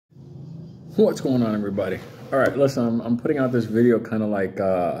What's going on, everybody? All right, listen, I'm putting out this video kind of like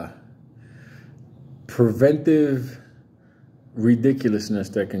preventive ridiculousness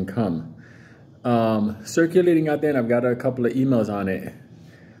that can come. Circulating out there, and I've got a couple of emails on it.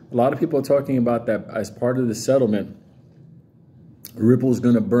 A lot of people are talking about that as part of the settlement, Ripple's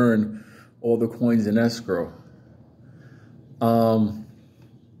going to burn all the coins in escrow.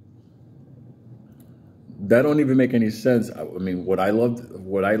 That don't even make any sense. I mean, would I love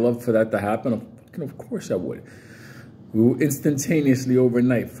for that to happen? Of course I would. We will instantaneously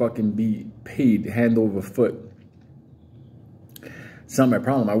overnight fucking be paid hand over foot. It's not my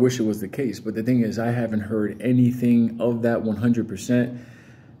problem. I wish it was the case. But the thing is, I haven't heard anything of that 100%.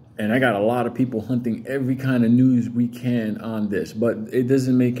 And I got a lot of people hunting every kind of news we can on this. But it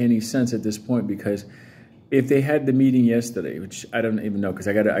doesn't make any sense at this point, because if they had the meeting yesterday, which I don't even know, because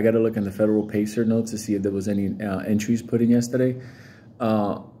I gotta look in the Federal Pacer notes to see if there was any entries put in yesterday.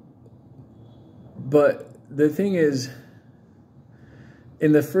 But the thing is,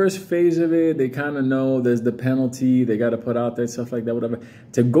 in the first phase of it, they kind of know there's the penalty. They got to put out there, stuff like that, whatever.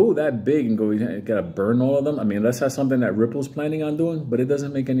 To go that big and go, you got to burn all of them. I mean, that's not something that Ripple's planning on doing, but it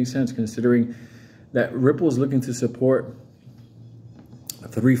doesn't make any sense considering that Ripple's looking to support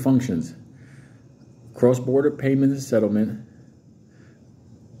 3 functions: cross-border payment and settlement,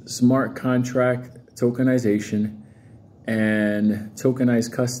 smart contract tokenization, and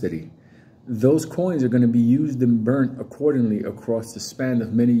tokenized custody. Those coins are going to be used and burnt accordingly across the span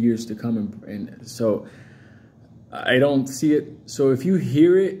of many years to come. And so I don't see it. So if you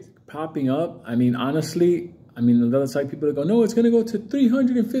hear it popping up, I mean, honestly, I mean, on the other side, people are going, no, it's going to go to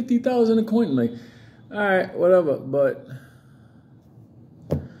 350,000 a coin. I'm like, all right, whatever. But,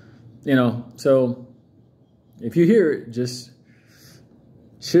 you know, so if you hear it, just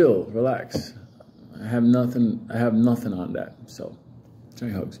chill, relax. I have nothing on that. So,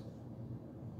 hugs.